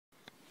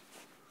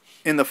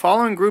In the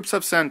following groups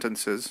of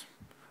sentences,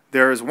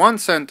 there is one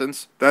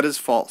sentence that is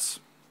false.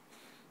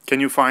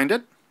 Can you find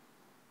it?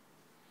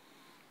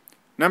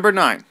 Number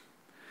 9.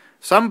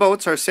 Some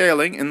boats are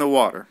sailing in the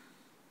water.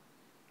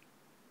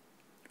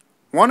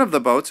 One of the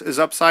boats is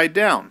upside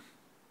down.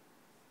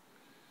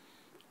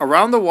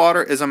 Around the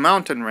water is a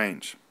mountain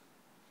range.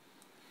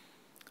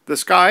 The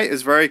sky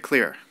is very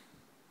clear.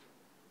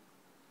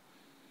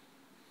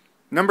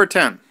 Number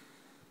 10.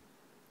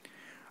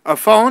 A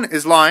phone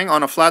is lying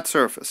on a flat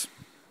surface.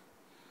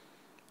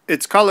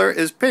 Its color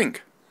is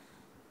pink.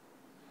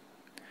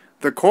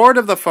 The cord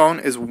of the phone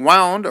is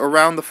wound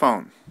around the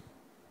phone.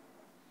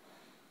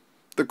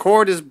 The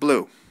cord is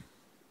blue.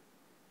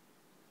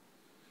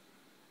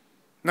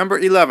 Number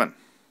 11.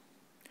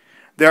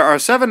 There are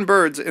 7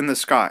 birds in the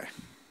sky.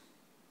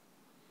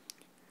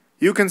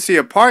 You can see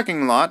a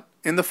parking lot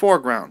in the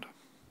foreground.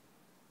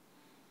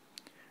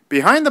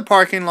 Behind the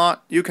parking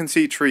lot, you can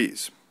see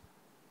trees.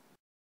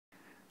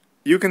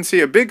 You can see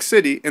a big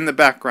city in the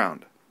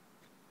background.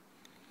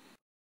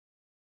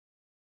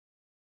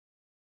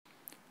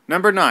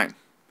 Number 9.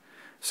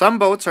 Some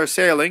boats are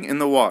sailing in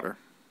the water.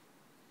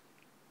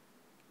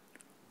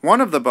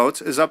 One of the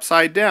boats is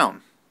upside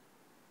down.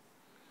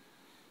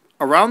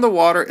 Around the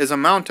water is a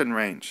mountain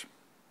range.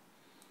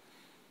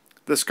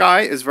 The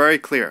sky is very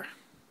clear.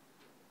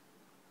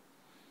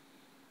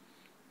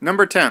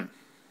 Number 10.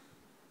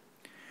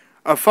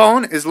 A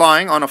phone is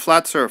lying on a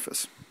flat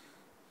surface.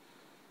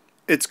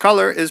 Its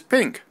color is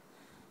pink.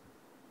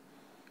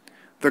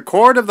 The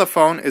cord of the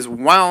phone is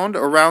wound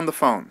around the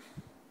phone.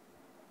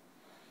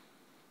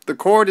 The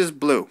cord is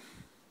blue.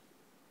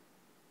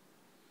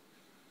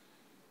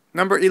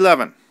 Number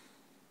 11.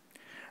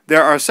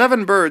 There are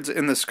 7 birds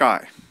in the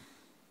sky.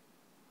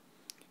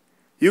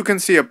 You can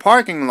see a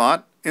parking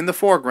lot in the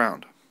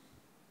foreground.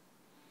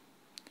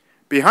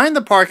 Behind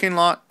the parking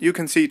lot, you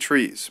can see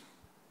trees.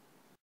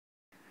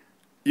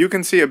 You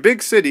can see a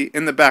big city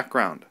in the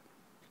background.